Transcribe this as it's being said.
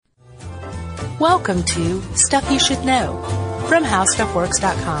Welcome to Stuff You Should Know from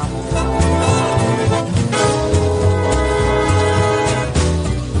HowStuffWorks.com.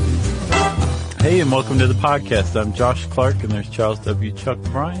 Hey, and welcome to the podcast. I'm Josh Clark, and there's Charles W. Chuck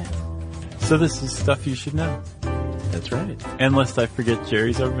Bryant. So this is Stuff You Should Know. That's right. And lest I forget,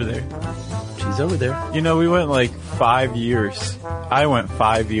 Jerry's over there. She's over there. You know, we went like 5 years. I went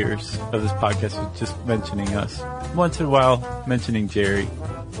 5 years of this podcast with just mentioning us. Once in a while, mentioning Jerry.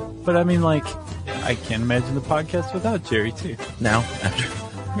 But I mean, like, I can't imagine the podcast without Jerry, too. Now,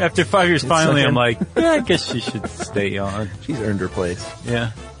 After 5 years, finally, I'm like, yeah, I guess she should stay on. She's earned her place.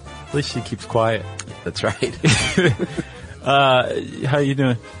 Yeah. At least she keeps quiet. That's right. How you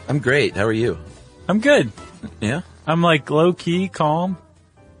doing? I'm great. How are you? I'm good. Yeah? I'm like low-key, calm.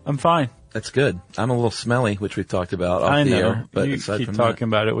 I'm fine. That's good. I'm a little smelly, which we've talked about off I the know. air. But You aside keep from talking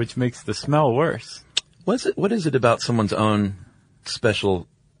about it, which makes the smell worse. what is it about someone's own special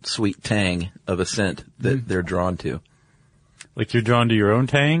sweet tang of a scent that they're drawn to? Like you're drawn to your own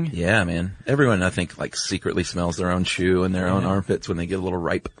tang? Yeah, man. Everyone, I think, like secretly smells their own shoe and their own armpits when they get a little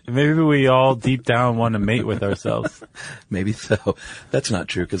ripe. Maybe we all deep down want to mate with ourselves. Maybe so. That's not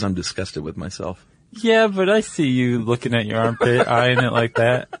true because I'm disgusted with myself. Yeah, but I see you looking at your armpit, eyeing it like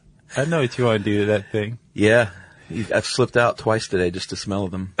that. I know what you want to do to that thing. Yeah. I've slipped out twice today just to smell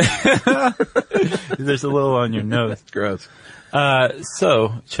them. There's a little on your nose. That's gross.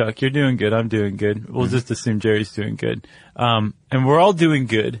 So, Chuck, you're doing good. I'm doing good. We'll just assume Jerry's doing good. And we're all doing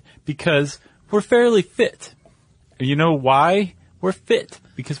good because we're fairly fit. You know why we're fit?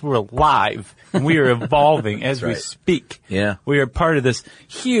 Because we're alive and we are evolving as we speak. Yeah. We are part of this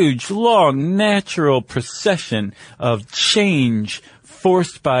huge, long, natural procession of change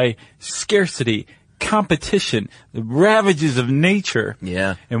forced by scarcity, competition, the ravages of nature.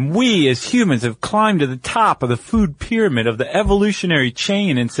 Yeah. And we as humans have climbed to the top of the food pyramid of the evolutionary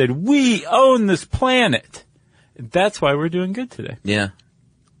chain and said, we own this planet. That's why we're doing good today. Yeah.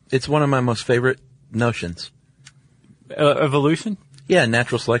 It's one of my most favorite notions. Evolution? Yeah,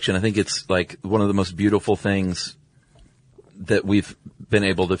 natural selection. I think it's like one of the most beautiful things that we've been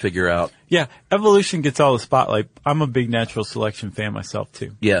able to figure out. Yeah, evolution gets all the spotlight. I'm a big natural selection fan myself,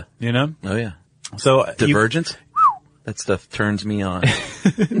 too. Yeah. You know? Oh, yeah. So Divergence? That stuff turns me on.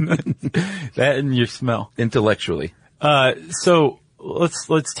 That and your smell. Intellectually. So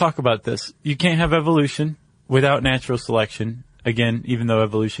let's talk about this. You can't have evolution without natural selection. Again, even though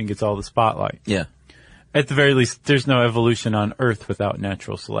evolution gets all the spotlight. Yeah. At the very least, there's no evolution on Earth without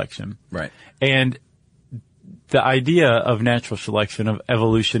natural selection. Right. And the idea of natural selection, of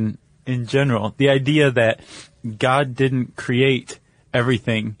evolution in general, the idea that God didn't create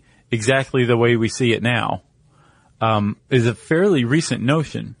everything exactly the way we see it now, is a fairly recent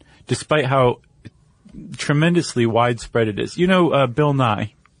notion, despite how tremendously widespread it is. You know, Bill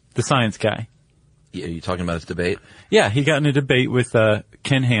Nye, the science guy. Yeah, are you talking about his debate? Yeah, he got in a debate with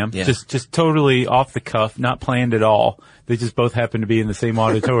Ken Ham, Yeah. just totally off the cuff, not planned at all. They just both happened to be in the same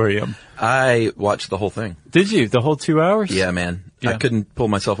auditorium. I watched the whole thing. Did you? The whole 2 hours? Yeah, man. Yeah. I couldn't pull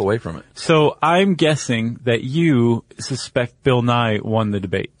myself away from it. So I'm guessing that you suspect Bill Nye won the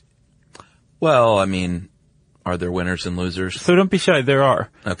debate. Well, I mean, are there winners and losers? So don't be shy. There are.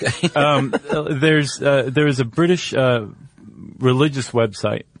 Okay. There's a British religious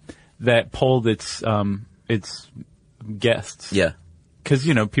website that polled its guests. Yeah. Because,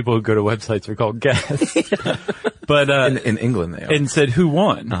 you know, people who go to websites are called guests. But, In England, they are. and said who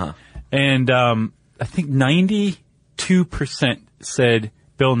won. Uh-huh. And, I think 92% said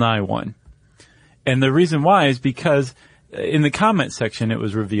Bill Nye won. And the reason why is because in the comment section, it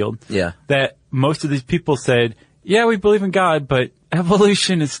was revealed Yeah. that most of these people said, yeah, we believe in God, but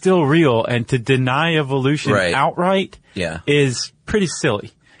evolution is still real. And to deny evolution Right. outright Yeah. is pretty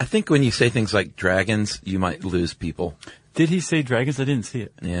silly. I think when you say things like dragons, you might lose people. Did he say dragons? I didn't see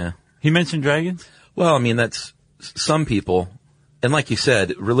it. Yeah. He mentioned dragons? Well, I mean, that's some people. And like you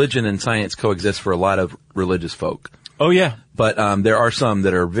said, religion and science coexist for a lot of religious folk. Oh, yeah. But there are some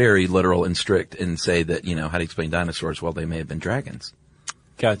that are very literal and strict and say that, you know, how to explain dinosaurs? Well, they may have been dragons.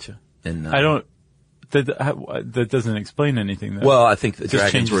 Gotcha. And I don't, that doesn't explain anything, though. Well, I think the It just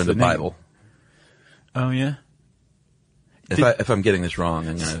dragons were in changes the the name. Bible. Oh, yeah? If I'm getting this wrong,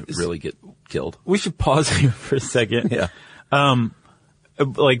 I'm going to really get killed. We should pause here for a second. Yeah.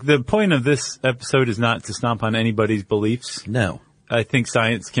 Like, the point of this episode is not to stomp on anybody's beliefs. No. I think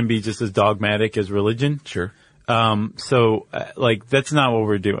science can be just as dogmatic as religion. Sure. So, like, that's not what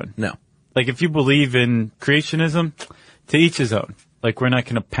we're doing. No. Like, if you believe in creationism, to each his own. Like, we're not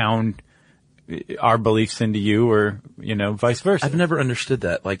going to pound our beliefs into you or, you know, vice versa. I've never understood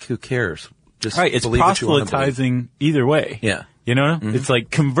that. Like, who cares? Just right, it's believe what you want to believe. proselytizing either way. Yeah. You know? It's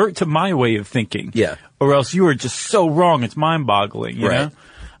like, convert to my way of thinking. Yeah. Or else you are just so wrong, it's mind-boggling, you Right.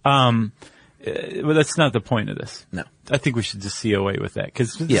 know? Well, that's not the point of this. No. I think we should just see away with that,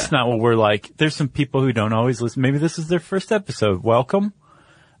 because Yeah. it's not what we're like. There's some people who don't always listen. Maybe this is their first episode. Welcome.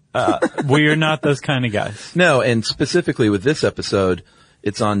 We are not those kind of guys. No, and specifically with this episode,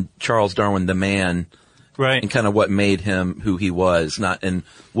 it's on Charles Darwin, the man, Right. and kind of what made him who he was. And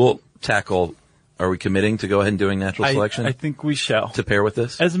we'll tackle, are we committing to go ahead and doing natural selection I think we shall. to pair with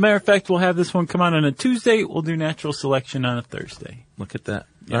this? As a matter of fact, we'll have this one come out on a Tuesday. We'll do natural selection on a Thursday. Look at that.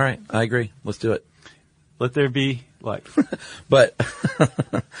 All right. I agree. Let's do it. Let there be life. But,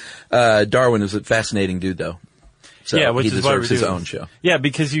 Darwin is a fascinating dude though. So yeah, which he is why we're deserves his doing own this. show. Yeah,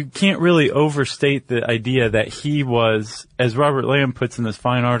 because you can't really overstate the idea that he was, as Robert Lamb puts in this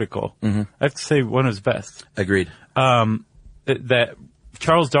fine article, I have to say one of his best, Agreed. that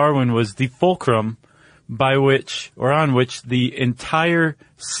Charles Darwin was the fulcrum by which, or on which, the entire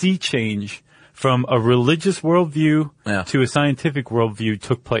sea change from a religious worldview Yeah. to a scientific worldview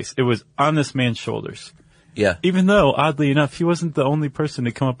took place. It was on this man's shoulders. Yeah. Even though, oddly enough, he wasn't the only person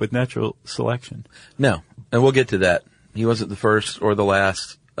to come up with natural selection. No. And we'll get to that. He wasn't the first or the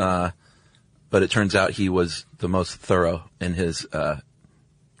last, but it turns out he was the most thorough in his,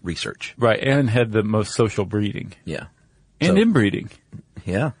 research. Right, and had the most social breeding. Yeah. And So- inbreeding.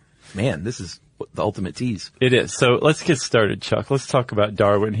 Yeah. Man, this is the ultimate tease. It is. So let's get started, Chuck. Let's talk about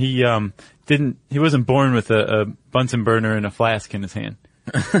Darwin. He wasn't born with a Bunsen burner and a flask in his hand.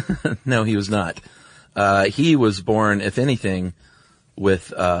 No, he was not. He was born, if anything,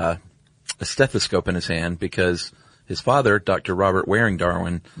 with, a stethoscope in his hand because his father, Dr. Robert Waring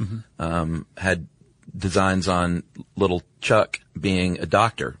Darwin, had designs on little Chuck being a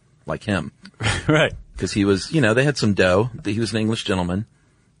doctor like him. Right. Because he was, they had some dough. He was an English gentleman.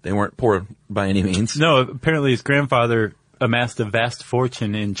 They weren't poor by any means. No, apparently his grandfather amassed a vast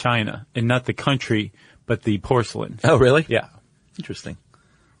fortune in China, and not the country, but the porcelain. Oh, really? Yeah. Interesting.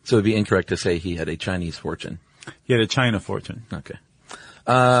 So it'd be incorrect to say he had a Chinese fortune. He had a China fortune. Okay.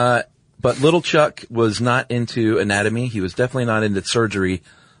 But little Chuck was not into anatomy. He was definitely not into surgery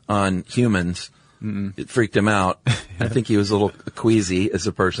on humans. It freaked him out. I think he was a little queasy as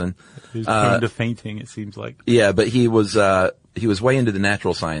a person. He was prone to fainting, it seems like. Yeah, but he was way into the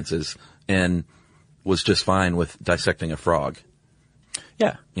natural sciences and was just fine with dissecting a frog,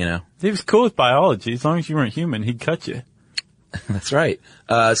 Yeah. you know? He was cool with biology. As long as you weren't human, he'd cut you. That's right.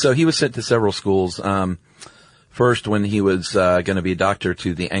 So he was sent to several schools. First, when he was going to be a doctor,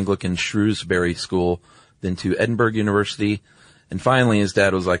 to the Anglican Shrewsbury School, then to Edinburgh University, and finally his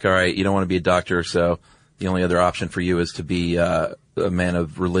dad was like, all right, you don't want to be a doctor, so the only other option for you is to be a man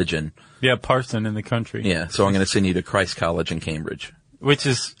of religion. Yeah, parson in the country. Yeah, so I'm going to send you to Christ College in Cambridge. Which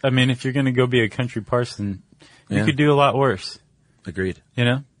is, I mean, if you're going to go be a country parson, you Yeah. could do a lot worse. Agreed. You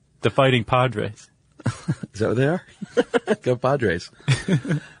know? The Fighting Padres. Is that what they are? Go Padres.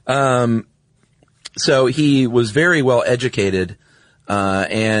 So he was very well educated,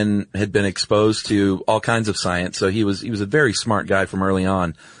 and had been exposed to all kinds of science. So he was a very smart guy from early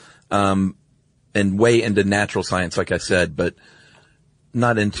on, and way into natural science, like I said, but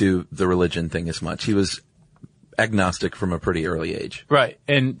not into the religion thing as much. He was agnostic from a pretty early age. Right.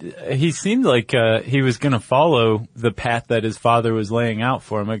 And he seemed like he was going to follow the path that his father was laying out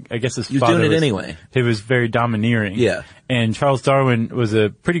for him. I guess his He was father doing it anyway. He was very domineering. Yeah. And Charles Darwin was a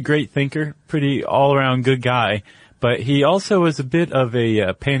pretty great thinker, pretty all-around good guy, but he also was a bit of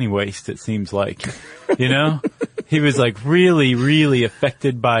a panty waste, it seems like. You know? He was like really, really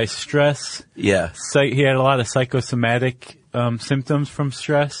affected by stress. Yeah. He had a lot of psychosomatic symptoms from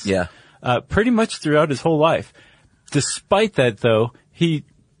stress. Yeah. Pretty much throughout his whole life. Despite that, though, he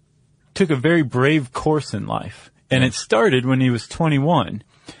took a very brave course in life. And it started when he was 21.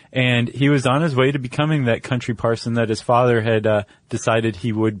 And he was on his way to becoming that country parson that his father had decided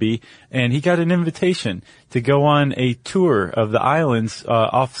he would be. And he got an invitation to go on a tour of the islands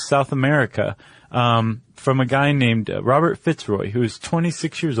off South America from a guy named Robert Fitzroy, who was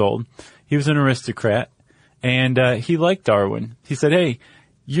 26 years old. He was an aristocrat. And he liked Darwin. He said, hey,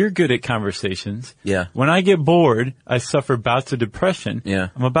 you're good at conversations. Yeah. When I get bored, I suffer bouts of depression. Yeah.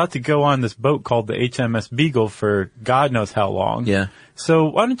 I'm about to go on this boat called the HMS Beagle for God knows how long. Yeah. So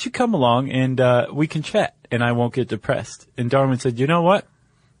why don't you come along and we can chat and I won't get depressed. And Darwin said, you know what?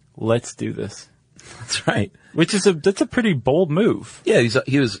 Let's do this. That's right. That's a pretty bold move. Yeah,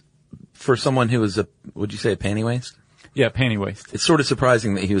 he was, for someone who was would you say a panty waste? Yeah, panty waste. It's sort of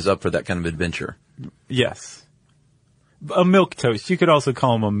surprising that he was up for that kind of adventure. Yes. A milk toast. You could also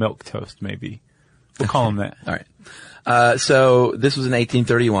call him a milk toast, maybe. We'll call him that. All right. So this was in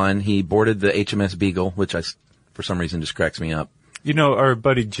 1831. He boarded the HMS Beagle, which for some reason just cracks me up. You know, our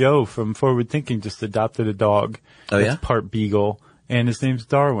buddy Joe from Forward Thinking just adopted a dog. Oh, that's yeah? part beagle, and his name's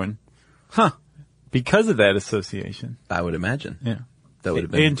Darwin. Huh. Because of that association. I would imagine. Yeah. That would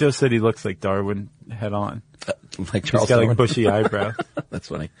have been. And Joe said he looks like Darwin head on. Like He's Charles got Darwin. like bushy eyebrows. That's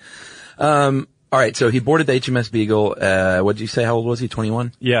funny. All right. So he boarded the HMS Beagle. What did you say? How old was he?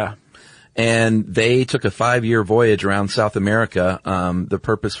 21? Yeah. And they took a 5-year voyage around South America. The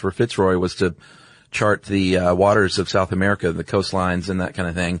purpose for Fitzroy was to chart the waters of South America, the coastlines and that kind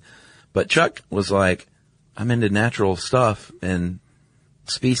of thing. But Chuck was like, I'm into natural stuff and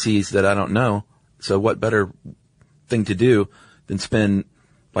species that I don't know. So what better thing to do than spend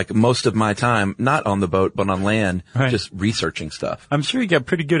like most of my time, not on the boat, but on land, Right. just researching stuff. I'm sure he got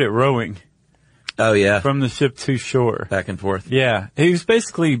pretty good at rowing Oh yeah. from the ship to shore. Back and forth. Yeah. He was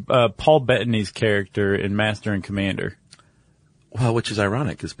basically Paul Bettany's character in Master and Commander. Well, which is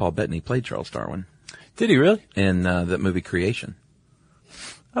ironic because Paul Bettany played Charles Darwin Did he really? in that movie Creation.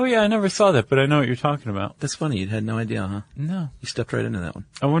 Oh, yeah, I never saw that, but I know what you're talking about. That's funny. You had no idea, huh? No. You stepped right into that one.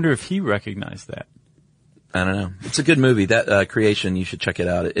 I wonder if he recognized that. I don't know. It's a good movie. That Creation, you should check it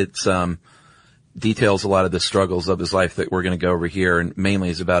out. It's details a lot of the struggles of his life that we're going to go over here, and mainly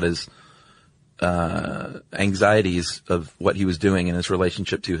is about his anxieties of what he was doing in his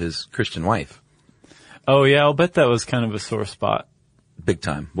relationship to his Christian wife. Oh, yeah, I'll bet that was kind of a sore spot. Big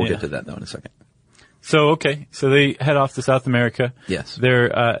time. We'll Yeah. get to that though in a second. So, okay, so they head off to South America. Yes.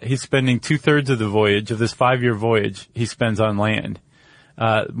 He's spending 2/3 of the voyage, of this 5-year voyage, he spends on land.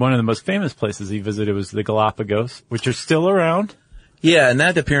 One of the most famous places he visited was the Galapagos, which are still around. Yeah, and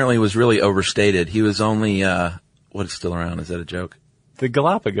that apparently was really overstated. He was only, what is still around? Is that a joke? The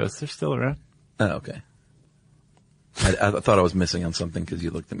Galapagos, they're still around. Oh, okay. I thought I was missing on something because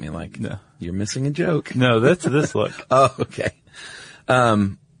you looked at me like, No. You're missing a joke. No, that's this look. Oh, okay.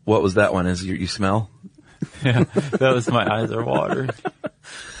 What was that one? Is you smell? Yeah, that was my eyes are watering.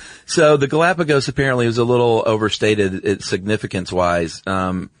 So the Galapagos apparently was a little overstated, its significance-wise.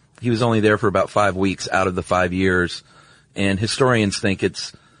 He was only there for about 5 weeks out of the 5 years, and historians think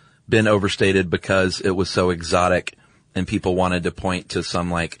it's been overstated because it was so exotic, and people wanted to point to some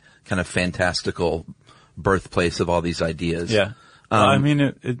like kind of fantastical birthplace of all these ideas. Yeah. Well, I mean,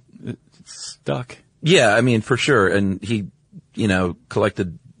 it stuck. Yeah, I mean, for sure. And he,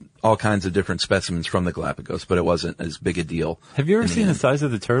 collected all kinds of different specimens from the Galapagos, but it wasn't as big a deal. Have you ever in the seen the end. size of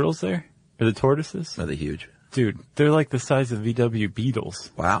the turtles there? Or the tortoises? Are they huge? Dude, they're like the size of VW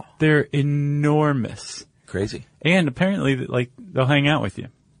Beetles. Wow. They're enormous. Crazy. And apparently, like, they'll hang out with you.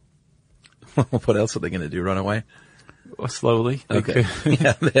 What else are they going to do? Run away? Slowly. They Okay. could-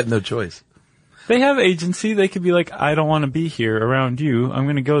 Yeah, they have no choice. They have agency. They could be like, I don't want to be here around you. I'm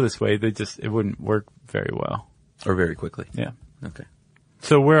going to go this way. It wouldn't work very well. Or very quickly. Yeah. Okay.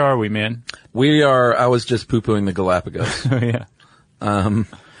 So where are we, man? I was just poo-pooing the Galapagos. Yeah.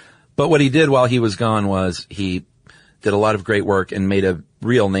 But what he did while he was gone was he did a lot of great work and made a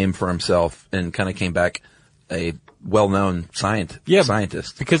real name for himself and kind of came back a well-known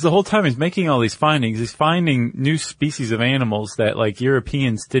scientist. Because the whole time he's making all these findings, he's finding new species of animals that like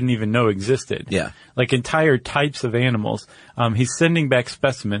Europeans didn't even know existed. Yeah. Like entire types of animals. He's sending back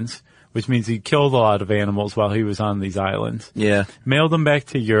specimens, which means he killed a lot of animals while he was on these islands. Yeah. Mailed them back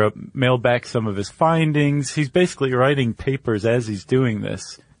to Europe, mailed back some of his findings. He's basically writing papers as he's doing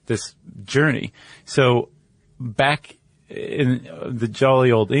this journey. So back in the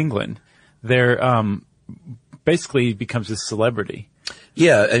jolly old England, there, basically he becomes a celebrity.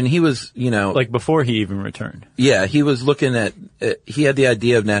 Yeah, and he was, Like before he even returned. yeah, he was looking at, he had the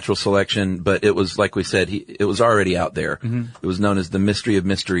idea of natural selection, but it was, like we said, it was already out there. Mm-hmm. It was known as the mystery of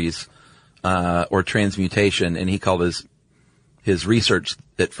mysteries, or transmutation, and he called his research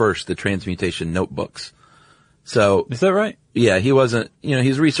at first the transmutation notebooks. So, Is that right? yeah, he wasn't,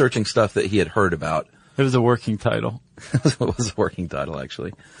 he's researching stuff that he had heard about. It was a working title. It was a working title,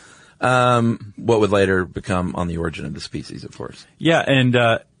 actually. What would later become On the Origin of the Species, of course. Yeah, and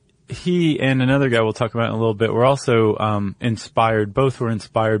he and another guy we'll talk about in a little bit were also inspired. Both were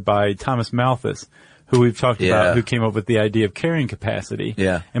inspired by Thomas Malthus, who we've talked about, who came up with the idea of carrying capacity.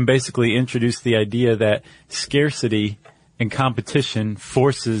 Yeah. And basically introduced the idea that scarcity and competition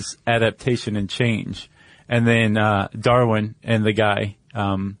forces adaptation and change. And then Darwin and the guy,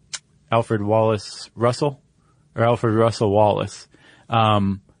 Alfred Russel Wallace,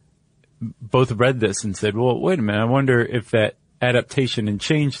 both read this and said, well, wait a minute, I wonder if that adaptation and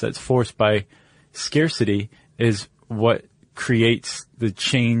change that's forced by scarcity is what creates the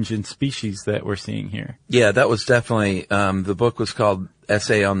change in species that we're seeing here. Yeah, that was definitely, the book was called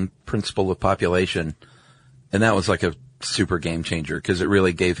Essay on Principle of Population, and that was like a super game changer because it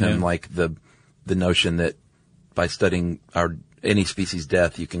really gave him like the notion that by studying our any species'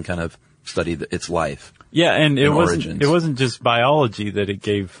 death, you can kind of study its life. Yeah, and it origins. wasn't just biology that it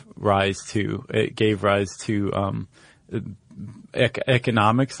gave rise to. It gave rise to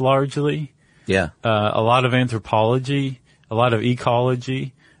economics largely. Yeah. A lot of anthropology, a lot of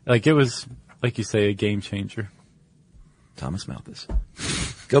ecology. Like it was, like you say, a game changer. Thomas Malthus.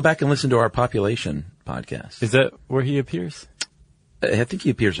 Go back and listen to our population podcast. Is that where he appears? I think he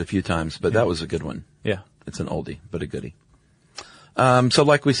appears a few times, but that was a good one. Yeah. It's an oldie, but a goodie. So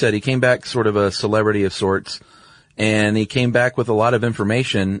like we said, he came back sort of a celebrity of sorts, and he came back with a lot of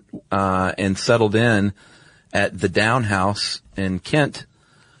information, and settled in at the Down House in Kent.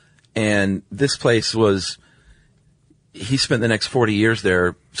 And this place he spent the next 40 years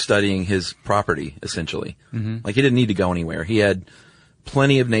there studying his property, essentially. Mm-hmm. Like he didn't need to go anywhere. He had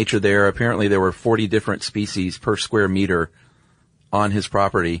plenty of nature there. Apparently there were 40 different species per square meter on his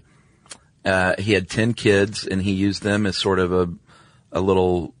property. He had 10 kids, and he used them as sort of a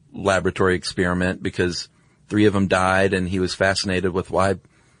little laboratory experiment because 3 of them died, and he was fascinated with why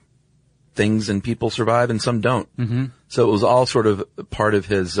things and people survive and some don't. Mm-hmm. So it was all sort of part of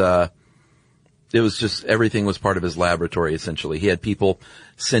his, it was just, everything was part of his laboratory, essentially. He had people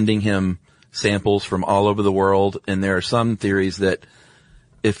sending him samples from all over the world, and there are some theories that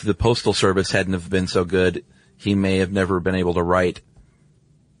if the Postal Service hadn't have been so good, he may have never been able to write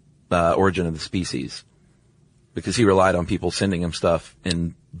Origin of the Species, because he relied on people sending him stuff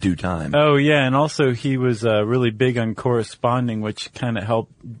in due time. Oh, yeah, and also he was really big on corresponding, which kind of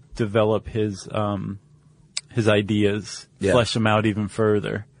helped develop his ideas, flesh them out even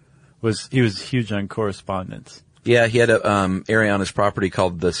further. He was huge on correspondence. Yeah, he had a area on his property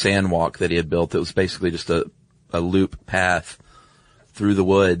called the Sandwalk that he had built. It was basically just a loop path through the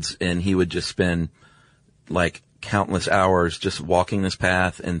woods, and he would just spend like countless hours just walking this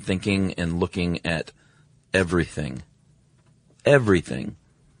path and thinking and looking at everything. Everything.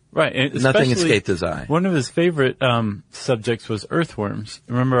 Right. And nothing escaped his eye. One of his favorite subjects was earthworms.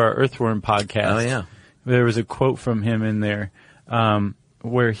 Remember our earthworm podcast? Oh, yeah. There was a quote from him in there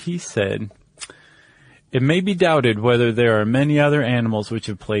where he said, "It may be doubted whether there are many other animals which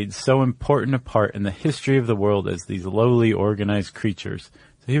have played so important a part in the history of the world as these lowly organized creatures."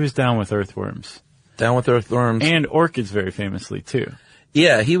 So he was down with earthworms. Down with earthworms. And orchids very famously, too.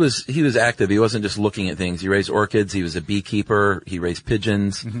 Yeah, he was active. He wasn't just looking at things. He raised orchids. He was a beekeeper. He raised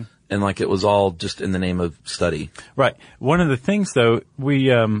pigeons. Mm-hmm. And like it was all just in the name of study. Right. One of the things, though,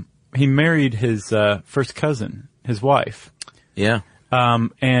 he married his first cousin, his wife. Yeah.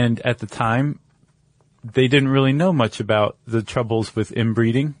 And at the time, they didn't really know much about the troubles with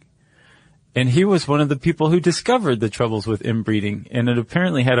inbreeding. And he was one of the people who discovered the troubles with inbreeding. And it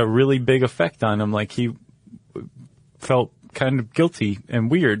apparently had a really big effect on him. Like he felt kind of guilty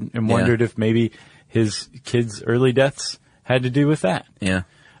and weird and wondered if maybe his kids' early deaths had to do with that. Yeah.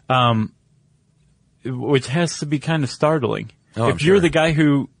 Which has to be kind of startling. Oh, if you're the guy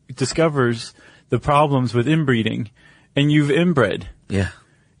who discovers the problems with inbreeding and you've inbred. Yeah.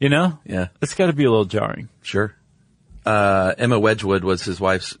 You know? Yeah. It's got to be a little jarring. Sure. Emma Wedgwood was his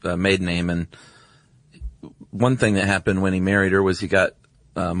wife's maiden name, and one thing that happened when he married her was he got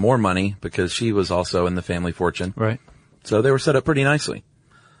more money because she was also in the family fortune. Right. So they were set up pretty nicely.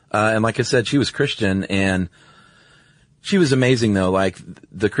 And like I said, she was Christian, and she was amazing though. Like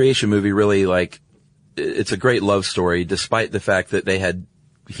the creation movie really, like, it's a great love story despite the fact that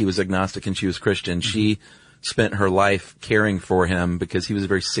he was agnostic and she was Christian. Mm-hmm. She spent her life caring for him because he was a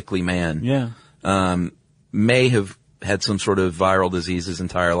very sickly man. Yeah. May have had some sort of viral disease his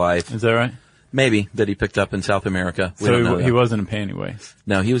entire life. Is that right? Maybe, that he picked up in South America. We don't know he wasn't a pantywaist.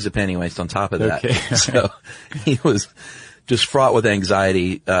 No, he was a pantywaist on top of that. Okay. So he was just fraught with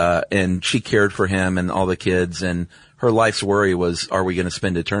anxiety, and she cared for him and all the kids, and her life's worry was, are we going to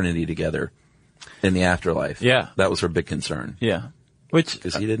spend eternity together in the afterlife? Yeah. That was her big concern. Yeah.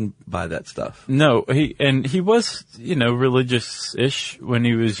 Because he didn't buy that stuff. No, he was, religious-ish when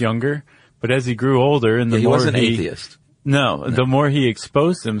he was younger, but as he grew older and he wasn't atheist. No, the more he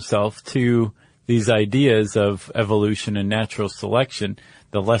exposed himself to these ideas of evolution and natural selection,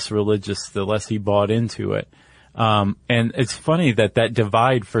 the less religious, the less he bought into it. And it's funny that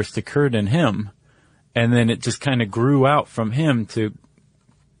divide first occurred in him, and then it just kind of grew out from him to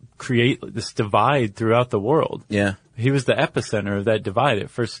create this divide throughout the world. Yeah. He was the epicenter of that divide at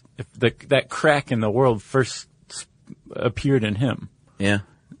first. That crack in the world first appeared in him. Yeah.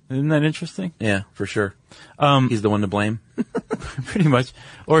 Isn't that interesting? Yeah, for sure. He's the one to blame. Pretty much.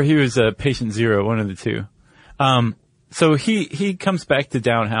 Or he was patient zero, one of the two. So he comes back to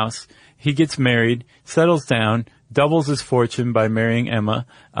Down House. He gets married, settles down, doubles his fortune by marrying Emma.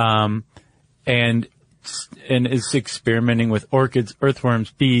 And and is experimenting with orchids,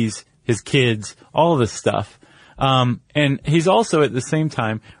 earthworms, bees, his kids, all of this stuff. And he's also at the same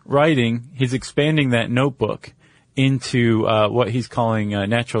time he's expanding that notebook into, what he's calling,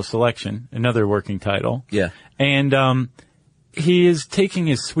 natural selection, another working title. Yeah. And, he is taking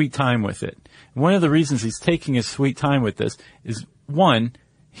his sweet time with it. One of the reasons he's taking his sweet time with this is, one,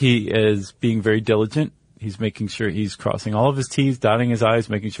 he is being very diligent. He's making sure he's crossing all of his T's, dotting his I's,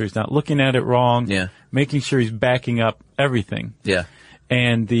 making sure he's not looking at it wrong. Yeah. Making sure he's backing up everything. Yeah.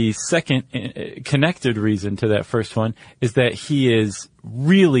 And the second connected reason to that first one is that he is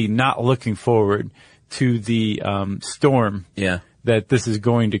really not looking forward to the storm that this is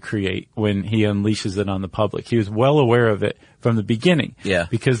going to create when he unleashes it on the public. He was well aware of it from the beginning. Yeah.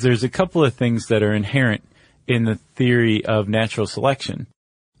 Because there's a couple of things that are inherent in the theory of natural selection.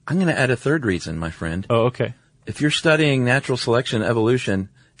 I'm going to add a third reason, my friend. Oh, okay. If you're studying natural selection, evolution,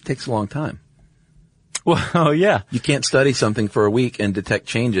 it takes a long time. Well, yeah. You can't study something for a week and detect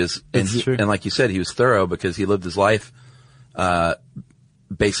changes. It's true. And like you said, he was thorough because he lived his life,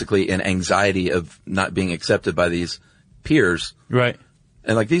 basically in anxiety of not being accepted by these peers. Right.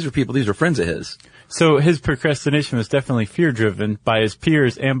 And like these were friends of his. So his procrastination was definitely fear-driven by his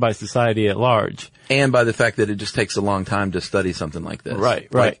peers and by society at large. And by the fact that it just takes a long time to study something like this.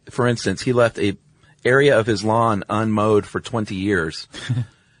 Right. Like, for instance, he left a area of his lawn unmowed for 20 years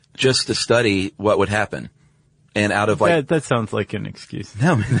just to study what would happen. And out of like... That sounds like an excuse.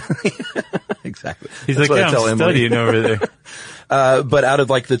 No, man. Exactly. He's That's like, yeah, I'm studying over there. But out of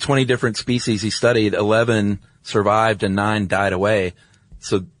like the 20 different species he studied, 11 survived and 9 died away.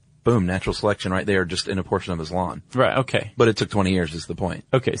 So, boom, natural selection right there just in a portion of his lawn. Right, okay. But it took 20 years is the point.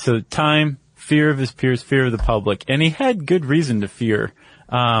 Okay, so time, fear of his peers, fear of the public. And he had good reason to fear,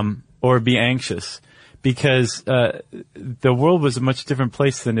 or be anxious. Because, the world was a much different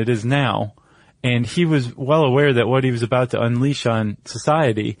place than it is now. And he was well aware that what he was about to unleash on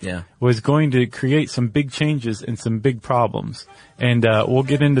society was going to create some big changes and some big problems. And we'll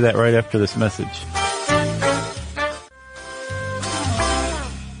get into that right after this message.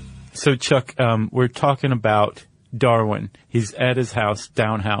 So, Chuck, we're talking about Darwin. He's at his house,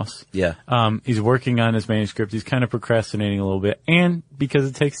 Down House. Yeah. He's working on his manuscript. He's kind of procrastinating a little bit. And because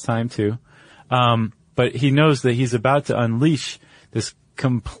it takes time, too. But he knows that he's about to unleash this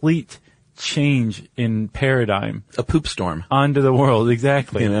complete change in paradigm. A poop storm. Onto the world,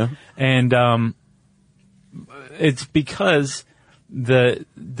 exactly. You know? And it's because the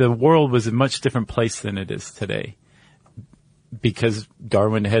world was a much different place than it is today. Because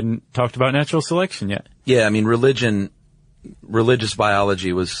Darwin hadn't talked about natural selection yet. Yeah, I mean, religious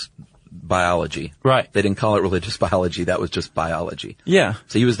biology was biology. Right. They didn't call it religious biology, that was just biology. Yeah.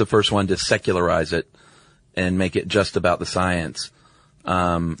 So he was the first one to secularize it and make it just about the science.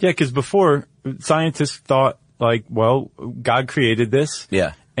 Yeah, because before, scientists thought, like, well, God created this.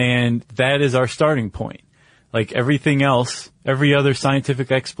 Yeah. And that is our starting point. Like, everything else, every other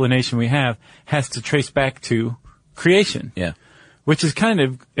scientific explanation we have has to trace back to creation. Yeah. Which is kind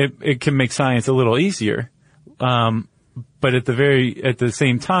of, it can make science a little easier. But at the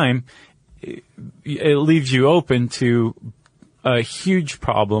same time, it leaves you open to a huge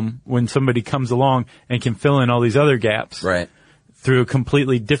problem when somebody comes along and can fill in all these other gaps. Right. Through a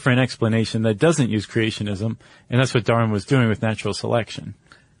completely different explanation that doesn't use creationism. And that's what Darwin was doing with natural selection.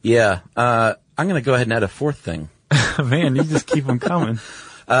 Yeah. I'm going to go ahead and add a fourth thing. Man, you just keep them coming.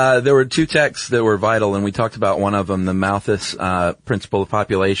 There were 2 texts that were vital, and we talked about one of them, the Malthus Principle of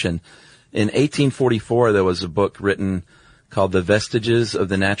Population. In 1844, there was a book written called The Vestiges of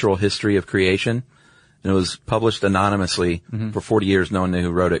the Natural History of Creation. And it was published anonymously for 40 years. No one knew who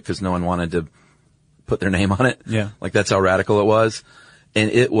wrote it because no one wanted to put their name on it. Yeah. Like that's how radical it was.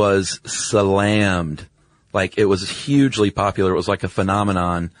 And it was slammed. Like it was hugely popular. It was like a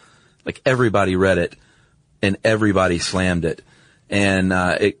phenomenon. Like everybody read it and everybody slammed it. And,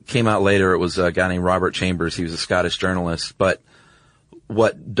 it came out later. It was a guy named Robert Chambers. He was a Scottish journalist. But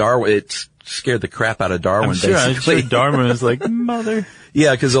it scared the crap out of Darwin, basically. I'm sure Darwin was like, mother.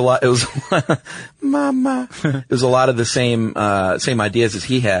 Yeah, cause it was, mama. It was a lot of the same ideas as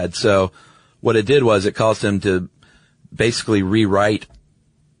he had. So what it did was it caused him to basically rewrite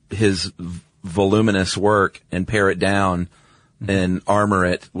his voluminous work and pare it down and armor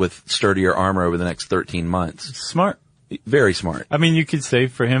it with sturdier armor over the next 13 months. Smart. Very smart. I mean, you could say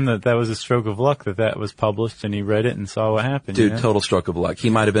for him that was a stroke of luck that was published and he read it and saw what happened. Dude, you know? Total stroke of luck. He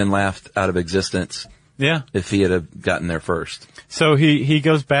might have been laughed out of existence. Yeah. If he had have gotten there first. So he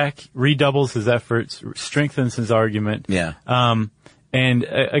goes back, redoubles his efforts, strengthens his argument. Yeah. And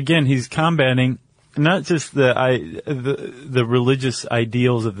again, he's combating not just the religious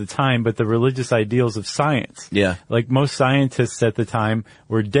ideals of the time, but the religious ideals of science. Yeah. Like most scientists at the time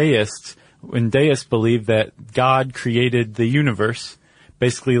were deists, when deists believed that God created the universe,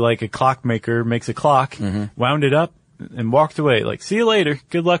 basically like a clockmaker makes a clock, wound it up, and walked away. Like, see you later,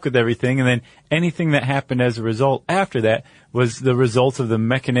 good luck with everything. And then anything that happened as a result after that was the result of the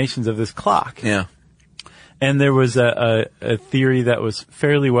machinations of this clock. Yeah. And there was a theory that was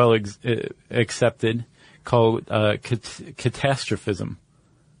fairly well accepted called catastrophism.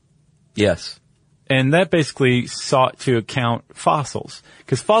 Yes. And that basically sought to account fossils,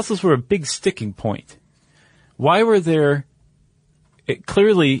 because fossils were a big sticking point. Why were there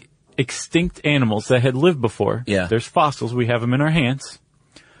clearly extinct animals that had lived before? Yeah. There's fossils. We have them in our hands.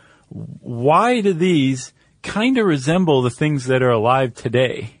 Why do these kind of resemble the things that are alive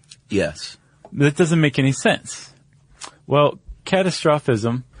today? Yes. That doesn't make any sense. Well,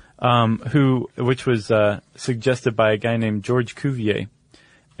 catastrophism, which was suggested by a guy named George Cuvier,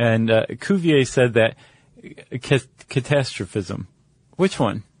 and Cuvier said that catastrophism. Which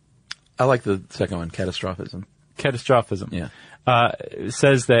one? I like the second one, catastrophism. Catastrophism. Yeah.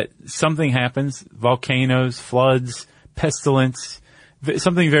 Says that something happens, volcanoes, floods, pestilence,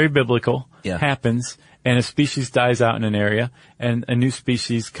 something very biblical happens, and a species dies out in an area, and a new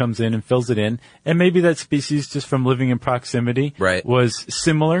species comes in and fills it in, and maybe that species, just from living in proximity, was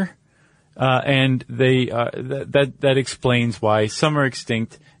similar, and that explains why some are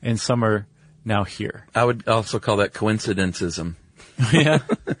extinct and some are now here. I would also call that coincidentism. Yeah.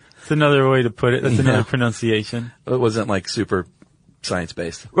 That's another way to put it. That's another pronunciation. It wasn't like super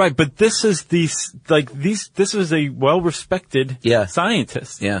science-based. Right, but this was a well-respected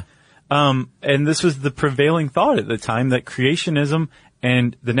scientist. Yeah. And this was the prevailing thought at the time, that creationism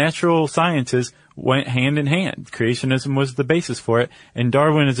and the natural sciences went hand in hand. Creationism was the basis for it. And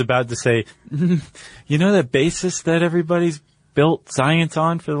Darwin is about to say, you know that basis that everybody's built science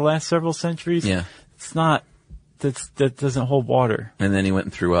on for the last several centuries? Yeah. It's not, that doesn't hold water. And then he went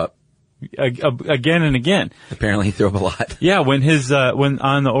and threw up. Again and again. Apparently he threw up a lot. Yeah, when when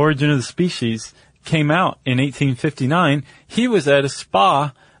On the Origin of the Species came out in 1859, he was at a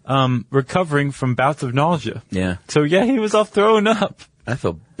spa, recovering from bouts of nausea. Yeah. So yeah, he was off throwing up. I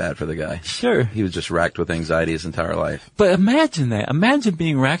feel bad for the guy. Sure. He was just racked with anxiety his entire life. But imagine that. Imagine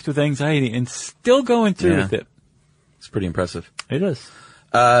being racked with anxiety and still going through with it. It's pretty impressive. It is.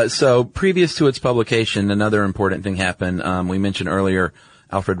 So previous to its publication, another important thing happened. We mentioned earlier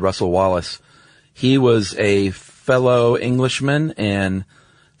Alfred Russel Wallace. He was a fellow Englishman and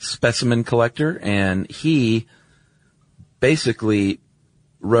specimen collector, and he basically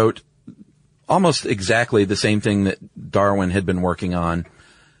wrote almost exactly the same thing that Darwin had been working on,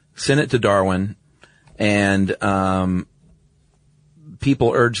 sent it to Darwin, and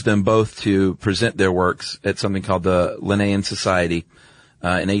people urged them both to present their works at something called the Linnaean Society in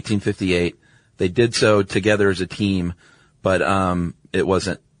 1858. They did so together as a team, but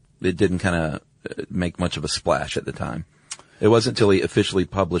it didn't kind of make much of a splash at the time. It wasn't until he officially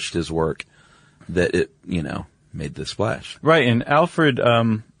published his work that it, made the splash. Right, and Alfred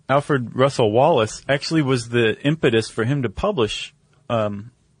Russel Wallace actually was the impetus for him to publish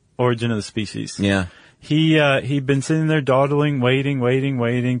Origin of the Species. Yeah. He'd been sitting there dawdling,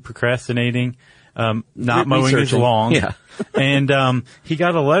 waiting, procrastinating, not mowing his lawn. Yeah. And he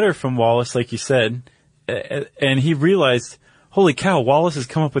got a letter from Wallace, like you said, and he realized, holy cow, Wallace has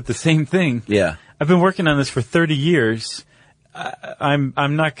come up with the same thing. Yeah. I've been working on this for 30 years. I'm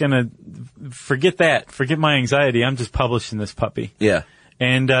not gonna forget that. Forget my anxiety. I'm just publishing this puppy. Yeah.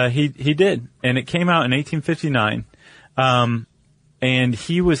 And he did. And it came out in 1859. And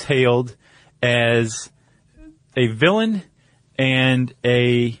he was hailed as a villain and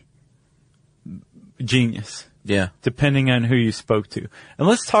a genius. Yeah. Depending on who you spoke to. And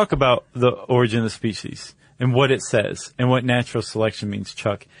let's talk about the Origin of the Species and what it says and what natural selection means,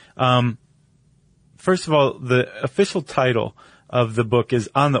 Chuck. First of all, the official title of the book is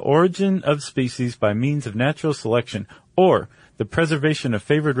On the Origin of Species by Means of Natural Selection, or The Preservation of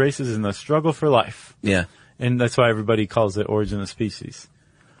Favored Races in the Struggle for Life. Yeah. And that's why everybody calls it Origin of Species.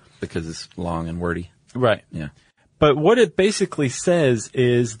 Because it's long and wordy. Right. Yeah. But what it basically says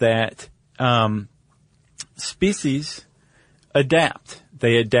is that species adapt.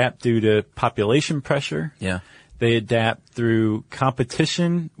 They adapt due to population pressure. Yeah. They adapt through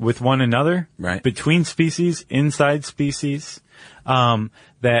competition with one another. Right. Between species, inside species.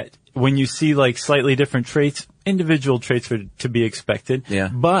 That when you see like slightly different traits, individual traits are to be expected. Yeah.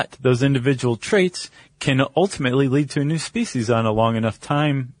 But those individual traits can ultimately lead to a new species on a long enough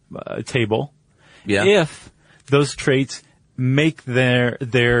time table. Yeah. If those traits make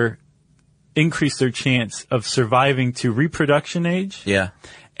their increase their chance of surviving to reproduction age. Yeah.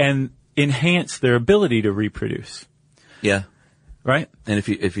 And enhance their ability to reproduce. Yeah. Right? And if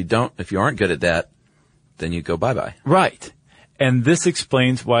you aren't good at that, then you go bye-bye. Right. And this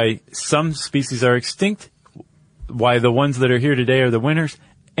explains why some species are extinct, why the ones that are here today are the winners,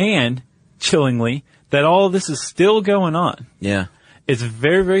 and, chillingly, that all of this is still going on. Yeah. It's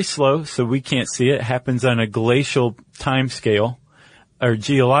very, very slow, so we can't see it. It happens on a glacial time scale, or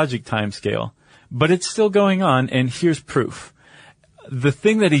geologic time scale, but it's still going on, and here's proof. The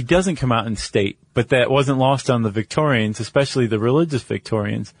thing that he doesn't come out and state, but that wasn't lost on the Victorians, especially the religious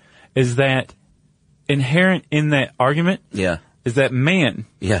Victorians, is that inherent in that argument is that man,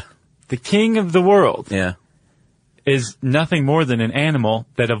 the king of the world, is nothing more than an animal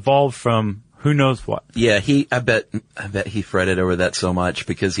that evolved from who knows what. Yeah, I bet he fretted over that so much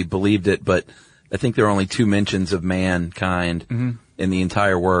because he believed it, but I think there are only 2 mentions of mankind in the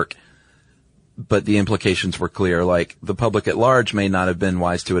entire work. But the implications were clear. Like, the public at large may not have been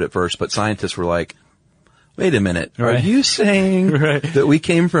wise to it at first, but scientists were like, wait a minute, are you saying that we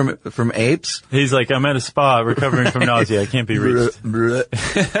came from apes? He's like, I'm at a spa recovering from nausea. I can't be reached.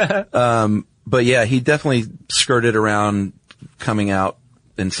 But yeah, he definitely skirted around coming out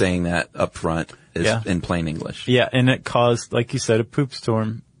and saying that up front in plain English. Yeah, and it caused, like you said, a poop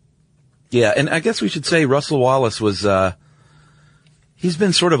storm. Yeah, and I guess we should say Russell Wallace was, he's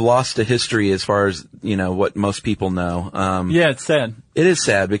been sort of lost to history as far as, what most people know. Yeah, it's sad. It is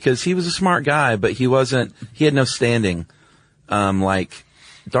sad because he was a smart guy, but he had no standing, like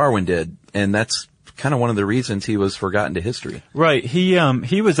Darwin did. And that's kind of one of the reasons he was forgotten to history. Right.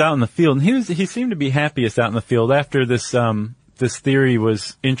 He was out in the field, and he seemed to be happiest out in the field after this theory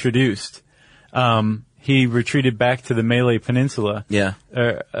was introduced. He retreated back to the Malay Peninsula. Yeah.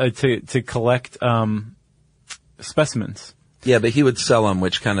 To collect, specimens. Yeah, but he would sell them,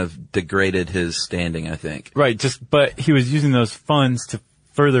 which kind of degraded his standing, I think. Right, but he was using those funds to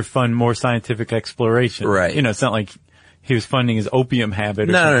further fund more scientific exploration. Right. It's not like he was funding his opium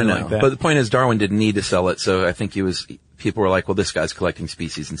habit or something like that. But the point is, Darwin didn't need to sell it, so I think people were like, well, this guy's collecting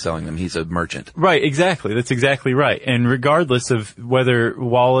species and selling them. He's a merchant. Right, exactly. That's exactly right. And regardless of whether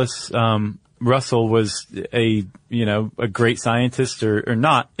Russell was a great scientist or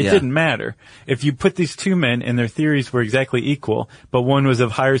not, it didn't matter. If you put these 2 men and their theories were exactly equal, but one was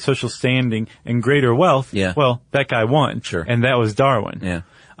of higher social standing and greater wealth, well, that guy won. Sure. And that was Darwin. Yeah.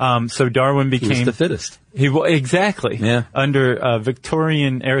 So Darwin became... He was the fittest. Exactly. Yeah. Under,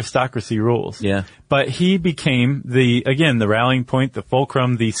 Victorian aristocracy rules. Yeah. But he became the rallying point, the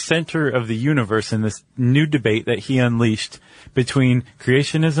fulcrum, the center of the universe in this new debate that he unleashed between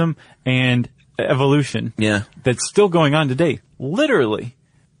creationism and evolution. Yeah. That's still going on today. Literally.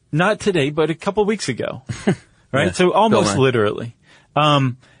 Not today, but a couple weeks ago. Right? Yeah. So almost literally.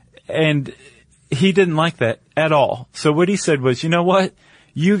 And he didn't like that at all. So what he said was, you know what?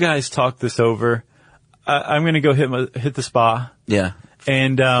 You guys talk this over. I'm going to go hit the spa. Yeah.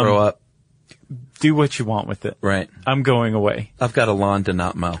 And, throw up. Do what you want with it. Right. I'm going away. I've got a lawn to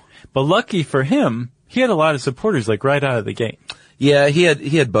not mow. But lucky for him, he had a lot of supporters, like right out of the gate. Yeah, he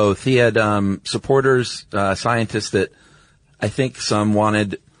had both. He had, supporters, scientists that I think some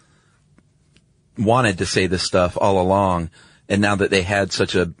wanted to say this stuff all along. And now that they had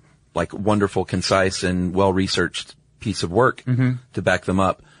such a, wonderful, concise, and well-researched piece of work to back them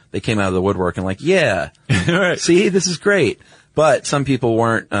up, they came out of the woodwork and Right. See, this is great. But some people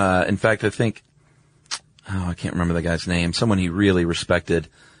weren't, in fact, I think, I can't remember the guy's name, someone he really respected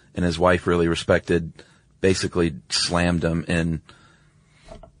and his wife really respected, basically slammed him and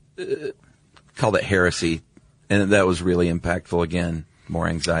called it heresy. And that was really impactful again. More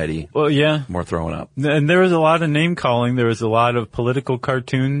anxiety. Well, yeah. More throwing up. And there was a lot of name calling. There was a lot of political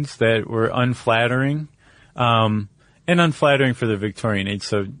cartoons that were unflattering. And unflattering for the Victorian age.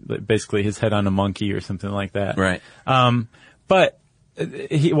 So basically his head on a monkey or something like that. Right. But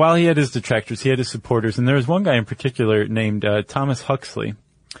while he had his detractors, he had his supporters. And there was one guy in particular named Thomas Huxley.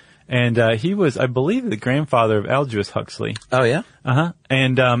 And he was, I believe, the grandfather of Aldous Huxley. Oh, yeah? Uh-huh.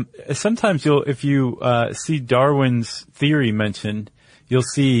 And sometimes if you see Darwin's theory mentioned, you'll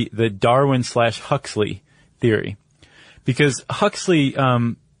see the Darwin/Huxley theory. Because Huxley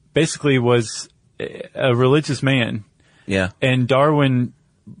basically was a religious man. Yeah. And Darwin,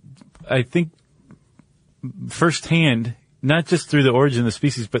 I think, firsthand, not just through the origin of the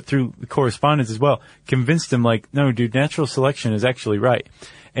species, but through correspondence as well, convinced him, no, dude, natural selection is actually right.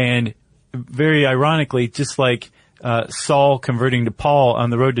 And very ironically, just like Saul converting to Paul on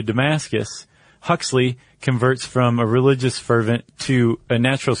the road to Damascus, Huxley converts from a religious fervent to a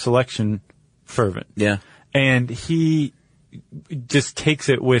natural selection fervent. Yeah. And he just takes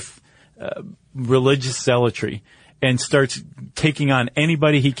it with religious zealotry and starts taking on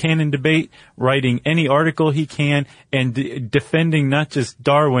anybody he can in debate, writing any article he can, and defending not just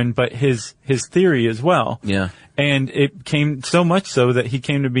Darwin, but his theory as well. Yeah. And it came so much so that he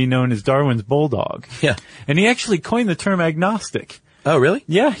came to be known as Darwin's bulldog. Yeah. And he actually coined the term agnostic. Oh, really?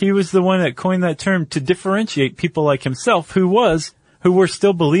 Yeah, he was the one that coined that term to differentiate people like himself who were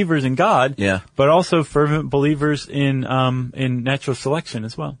still believers in God, Yeah. but also fervent believers in natural selection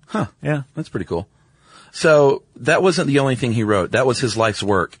as well. Huh. Yeah. That's pretty cool. So that wasn't the only thing he wrote. That was his life's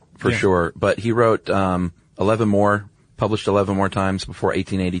work for sure. But he wrote 11 more, published 11 more times before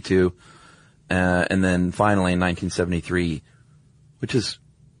 1882, and then finally in 1973, which is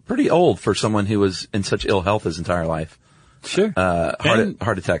pretty old for someone who was in such ill health his entire life. Sure.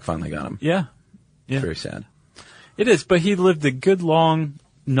 Heart attack finally got him. Yeah. Yeah. Very sad. It is, but he lived a good, long,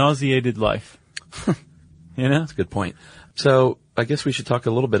 nauseated life. You know? That's a good point. So I guess we should talk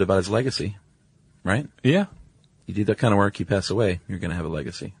a little bit about his legacy, right? Yeah. You do that kind of work, you pass away, you're going to have a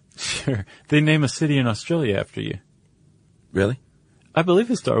legacy. Sure. They name a city in Australia after you. Really? I believe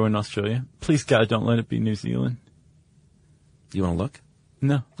it's Darwin, Australia. Please, God, don't let it be New Zealand. You want to look?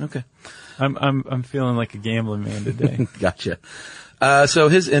 No. Okay. I'm feeling like a gambling man today. Gotcha. So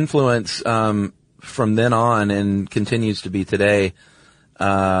his influence, from then on and continues to be today,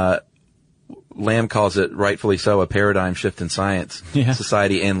 Lamb calls it, rightfully so, a paradigm shift in science, Yeah.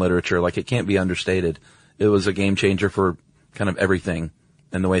 society, and literature. Like, it can't be understated. It was a game changer for kind of everything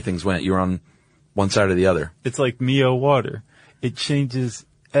and the way things went. You were on one side or the other. It's like Mio water. It changes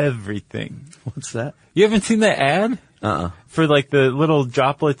everything. What's that? You haven't seen that ad? Uh-uh. For like the little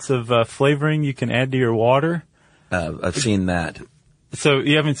droplets of flavoring you can add to your water? I've seen that. So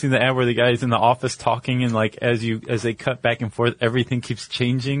you haven't seen the ad where the guy's in the office talking and like as they cut back and forth, everything keeps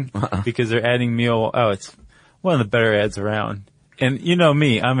changing because they're adding meal. Oh, it's one of the better ads around. And you know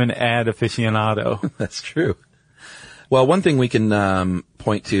me, I'm an ad aficionado. That's true. Well, one thing we can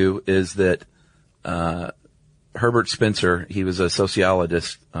point to is that Herbert Spencer, he was a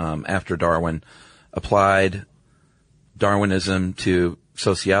sociologist after Darwin, applied Darwinism to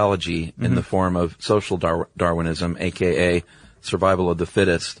sociology in the form of social Darwinism, aka survival of the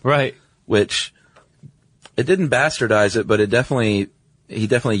fittest. Right. Which, it didn't bastardize it, but he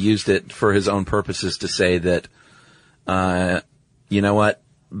definitely used it for his own purposes to say that, you know what,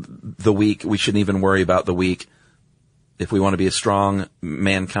 the weak, we shouldn't even worry about the weak. If we want to be a strong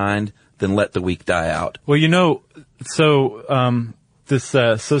mankind, then let the weak die out. Well, you know, so this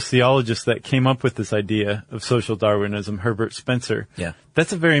sociologist that came up with this idea of social Darwinism, Herbert Spencer, Yeah.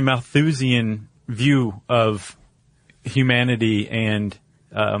 that's a very Malthusian view of humanity and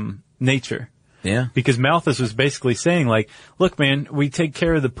nature. Yeah. Because Malthus was basically saying, like, look, man, we take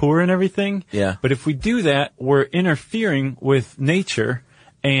care of the poor and everything. Yeah. But if we do that, we're interfering with nature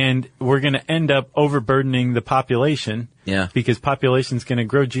and we're going to end up overburdening the population. Yeah. Because population's going to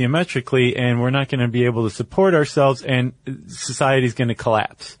grow geometrically and we're not going to be able to support ourselves and society's going to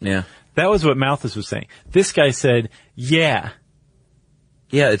collapse. Yeah. That was what Malthus was saying. This guy said, yeah.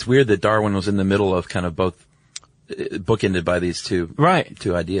 Yeah, it's weird that Darwin was in the middle of kind of both, bookended by these two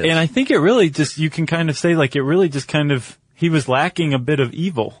ideas. And I think it really just, you can kind of say like it really just kind of, he was lacking a bit of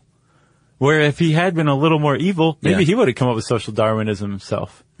evil. Where if he had been a little more evil, maybe he would have come up with social Darwinism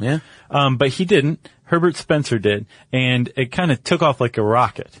himself. Yeah. But he didn't. Herbert Spencer did. And it kind of took off like a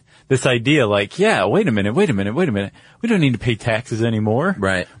rocket. This idea like, yeah, wait a minute. We don't need to pay taxes anymore.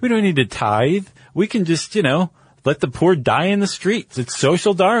 Right. We don't need to tithe. We can just, let the poor die in the streets. It's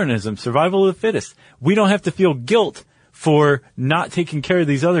social Darwinism, survival of the fittest. We don't have to feel guilt for not taking care of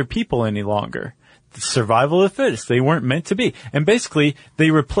these other people any longer. The survival of the fittest. They weren't meant to be. And basically, they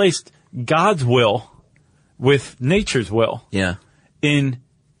replaced God's will with nature's will. Yeah. In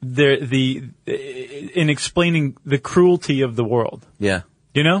in explaining the cruelty of the world. Yeah.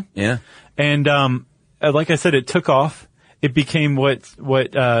 You know? Yeah. And like I said, it took off. It became what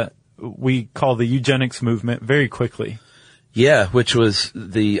we call the eugenics movement very quickly. Yeah, which was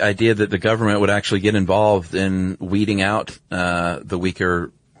the idea that the government would actually get involved in weeding out the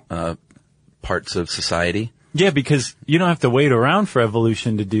weaker parts of society. Yeah, because you don't have to wait around for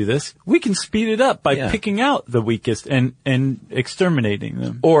evolution to do this. We can speed it up by picking out the weakest and exterminating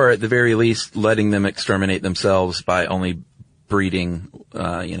them. Or at the very least, letting them exterminate themselves by only breeding,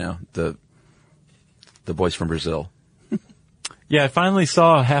 the boys from Brazil. Yeah, I finally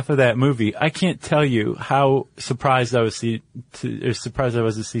saw half of that movie. I can't tell you how surprised I was to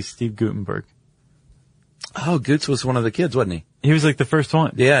see Steve Guttenberg. Oh, Goots was one of the kids, wasn't he? He was like the first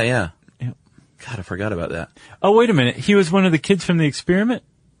one. Yeah, yeah. Yep. God, I forgot about that. Oh, wait a minute. He was one of the kids from The Experiment?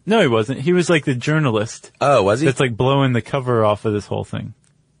 No, he wasn't. He was like the journalist. Oh, was he? That's like blowing the cover off of this whole thing.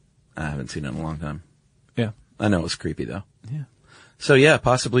 I haven't seen it in a long time. Yeah. I know it was creepy though. Yeah. So yeah,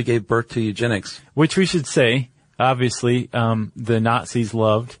 possibly gave birth to eugenics. Which we should say, obviously, the Nazis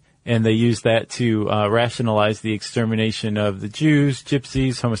loved, and they used that to rationalize the extermination of the Jews,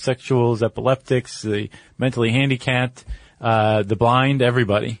 gypsies, homosexuals, epileptics, the mentally handicapped, the blind,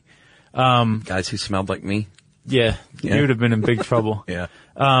 everybody. Guys who smelled like me. Yeah, Yeah. you would have been in big trouble. Yeah.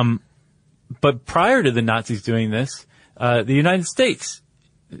 But prior to the Nazis doing this, the United States,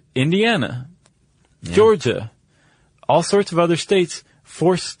 Indiana, Georgia, all sorts of other states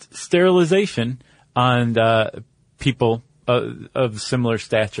forced sterilization on people of similar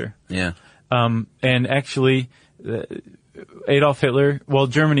stature. Yeah. And actually, Adolf Hitler, well,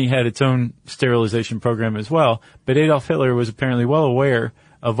 Germany had its own sterilization program as well, but Adolf Hitler was apparently well aware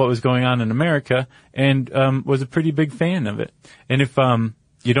of what was going on in America and was a pretty big fan of it. And if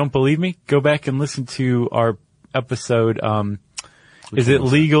you don't believe me, go back and listen to our episode, Is it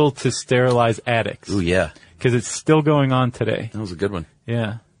legal to sterilize addicts? Ooh, yeah. Because it's still going on today. That was a good one.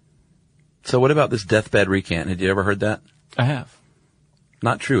 Yeah, So what about this deathbed recant? Had you ever heard that? I have.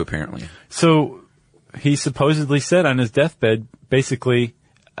 Not true, apparently. So he supposedly said on his deathbed, basically,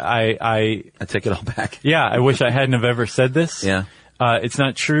 I take it all back. yeah, I wish I hadn't have ever said this. Yeah. It's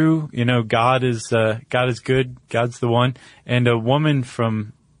not true. You know, God is good. God's the one. And a woman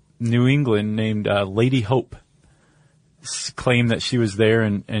from New England named Lady Hope claimed that she was there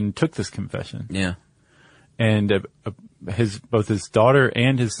and took this confession. Yeah. And both his daughter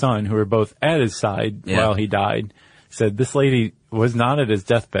and his son, who were both at his side while he died, said this lady was not at his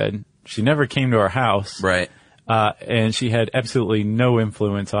deathbed. She never came to our house. Right. And she had absolutely no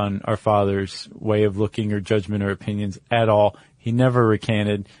influence on our father's way of looking or judgment or opinions at all. He never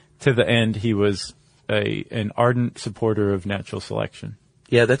recanted. To the end, he was an ardent supporter of natural selection.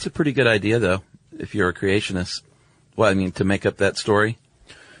 Yeah, that's a pretty good idea, though, if you're a creationist. Well, I mean, to make up that story.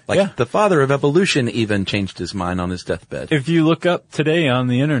 Like, the father of evolution even changed his mind on his deathbed. If you look up today on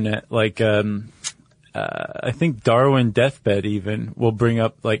the internet, like, I think Darwin deathbed even will bring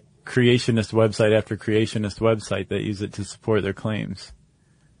up, like, creationist website after creationist website that use it to support their claims.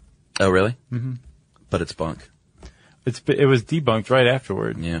 Oh, really? Mm-hmm. But it's bunk. It was debunked right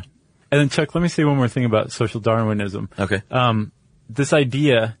afterward. Yeah. And then, Chuck, let me say one more thing about social Darwinism. Okay. This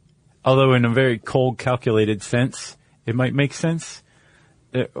idea, although in a very cold, calculated sense, it might make sense.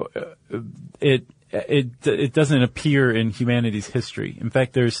 It doesn't appear in humanity's history. In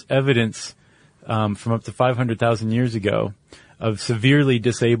fact, there's evidence from up to 500,000 years ago of severely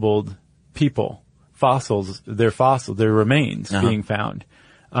disabled people, their remains being found,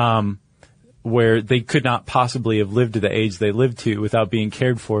 where they could not possibly have lived to the age they lived to without being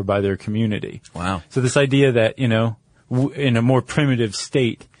cared for by their community. Wow. So this idea that, you know, in a more primitive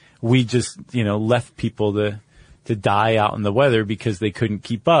state, we just, you know, left people to die out in the weather because they couldn't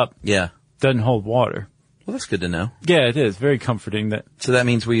keep up. Yeah. Doesn't hold water. Well, that's good to know. Yeah, it is. Very comforting that. So that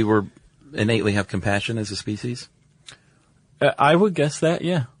means we were innately have compassion as a species? I would guess that,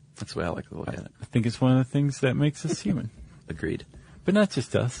 yeah. That's the way I like to look at it. I think it's one of the things that makes us human. Agreed. But not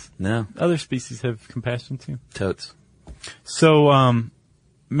just us. No. Other species have compassion too. Totes. So,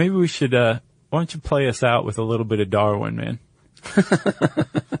 maybe we should, why don't you play us out with a little bit of Darwin, man?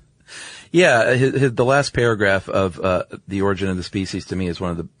 Yeah, the last paragraph of The Origin of the Species to me is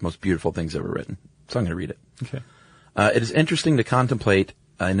one of the most beautiful things ever written. So I'm going to read it. Okay. It is interesting to contemplate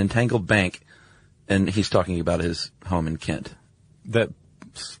an entangled bank, and he's talking about his home in Kent. That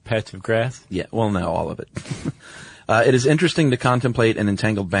patch of grass? Yeah, well, no, all of it. It is interesting to contemplate an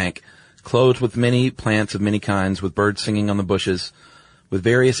entangled bank, clothed with many plants of many kinds, with birds singing on the bushes, with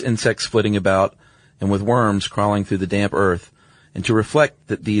various insects flitting about, and with worms crawling through the damp earth, and to reflect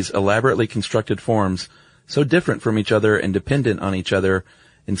that these elaborately constructed forms, so different from each other and dependent on each other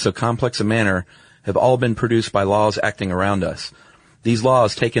in so complex a manner, have all been produced by laws acting around us. These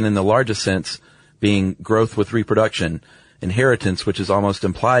laws, taken in the largest sense, being growth with reproduction, inheritance which is almost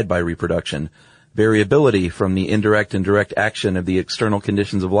implied by reproduction, variability from the indirect and direct action of the external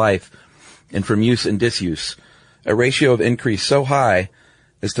conditions of life, and from use and disuse, a ratio of increase so high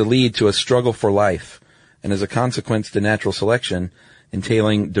as to lead to a struggle for life, and as a consequence to natural selection,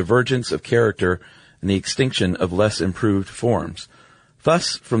 entailing divergence of character and the extinction of less improved forms.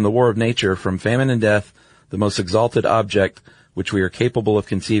 Thus, from the war of nature, from famine and death, the most exalted object which we are capable of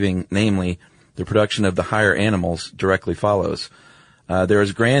conceiving, namely, the production of the higher animals, directly follows. There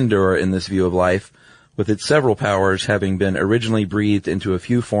is grandeur in this view of life, with its several powers having been originally breathed into a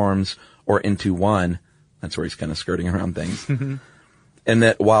few forms or into one. That's where he's kind of skirting around things. And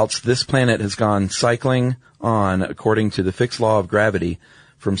that whilst this planet has gone cycling on according to the fixed law of gravity,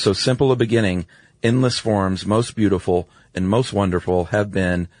 from so simple a beginning, endless forms, most beautiful and most wonderful, have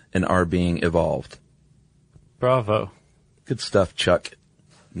been and are being evolved. Bravo. Good stuff, Chuck.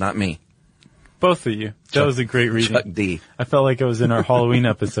 Not me. Both of you. That was a great reading. Chuck D. I felt like I was in our Halloween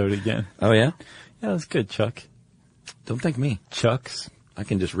episode again. Oh, yeah? Yeah, it was good, Chuck. Don't thank me. Chucks. I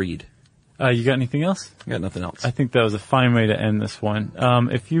can just read. You got anything else? I got nothing else. I think that was a fine way to end this one.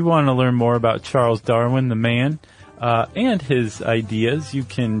 If you want to learn more about Charles Darwin, the man, and his ideas, you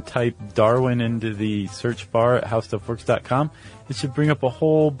can type Darwin into the search bar at howstuffworks.com. It should bring up a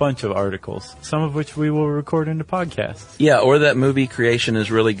whole bunch of articles, some of which we will record into podcasts. Yeah, or that movie Creation is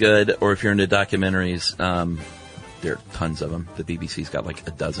really good, or if you're into documentaries, there are tons of them. The BBC's got like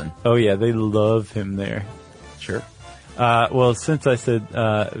a dozen. Oh yeah, they love him there. Sure. Well, since I said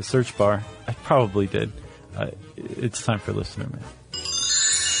search bar, I probably did. It's time for listener mail.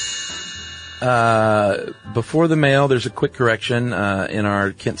 Before the mail, there's a quick correction. In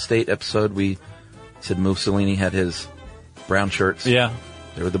our Kent State episode, we said Mussolini had his brown shirts. Yeah.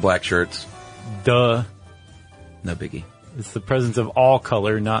 They were the black shirts. Duh. No biggie. It's the presence of all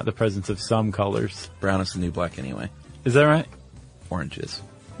color, not the presence of some colors. Brown is the new black anyway. Is that right? Orange is.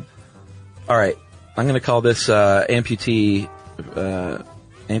 All right. I'm going to call this amputee.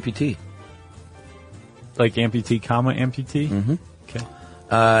 Amputee. Like amputee, comma amputee? Mm-hmm.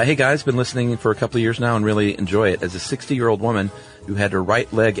 Okay. Hey guys, been listening for a couple of years now and really enjoy it. As a 60-year-old woman who had her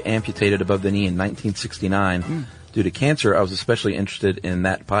right leg amputated above the knee in 1969 due to cancer, I was especially interested in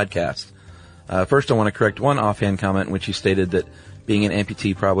that podcast. First, I want to correct one offhand comment in which you stated that being an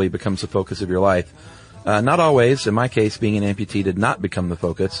amputee probably becomes the focus of your life. Not always. In my case, being an amputee did not become the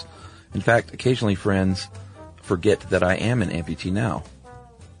focus. In fact, occasionally friends forget that I am an amputee now.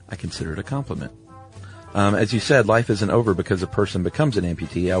 I consider it a compliment. As you said, life isn't over because a person becomes an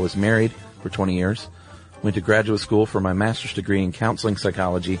amputee. I was married for 20 years, went to graduate school for my master's degree in counseling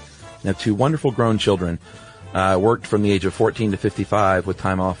psychology, and have 2 wonderful grown children. I worked from the age of 14 to 55 with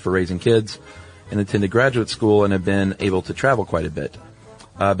time off for raising kids, and attended graduate school and have been able to travel quite a bit.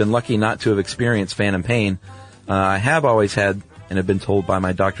 I've been lucky not to have experienced phantom pain. I have always had, and have been told by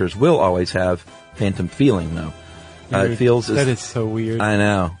my doctors will always have, phantom feeling, though. It feels that is so weird. I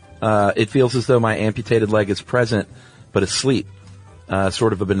know. It feels as though my amputated leg is present, but asleep.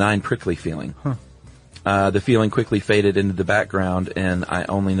 Sort of a benign, prickly feeling. Huh. The feeling quickly faded into the background, and I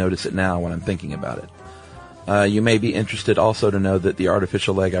only notice it now when I'm thinking about it. You may be interested also to know that the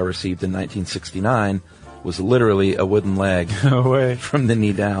artificial leg I received in 1969 was literally a wooden leg No way. from the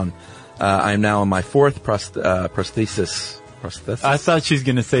knee down. I'm now on my 4th prosthesis. Prosthesis? I thought she was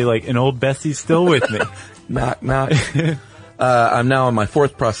going to say, like, an old Bessie's still with me. Knock, knock. I'm now on my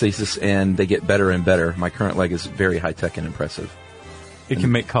 4th prosthesis, and they get better and better. My current leg is very high-tech and impressive. It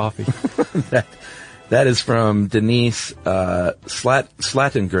can make coffee. That is from Denise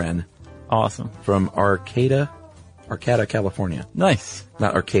Slattengren. Awesome. From Arcata, California. Nice.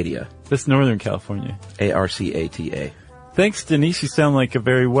 Not Arcadia. That's Northern California. Arcata. Thanks, Denise. You sound like a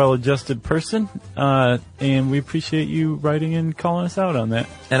very well-adjusted person, and we appreciate you writing and calling us out on that.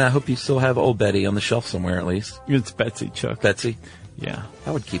 And I hope you still have old Betty on the shelf somewhere at least. It's Betsy, Chuck. Betsy? Yeah.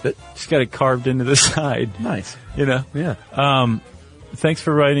 I would keep it. She's got it carved into the side. Nice. You know? Yeah. Thanks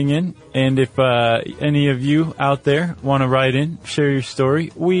for writing in. And if any of you out there want to write in, share your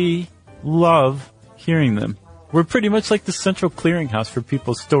story, we love hearing them. We're pretty much like the central clearinghouse for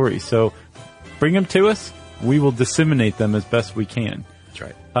people's stories. So bring them to us. We will disseminate them as best we can. That's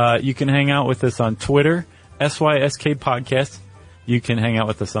right. You can hang out with us on Twitter, SYSK Podcast. You can hang out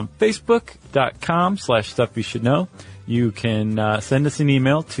with us on Facebook.com/Stuff You Should Know. You can send us an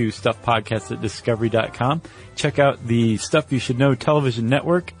email to stuffpodcast@discovery.com. Check out the Stuff You Should Know television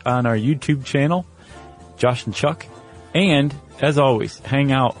network on our YouTube channel, Josh and Chuck. And, as always,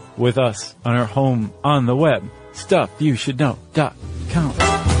 hang out with us on our home on the web, StuffYouShouldKnow.com.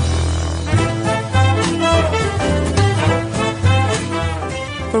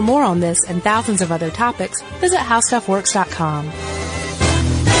 For more on this and thousands of other topics, visit HowStuffWorks.com.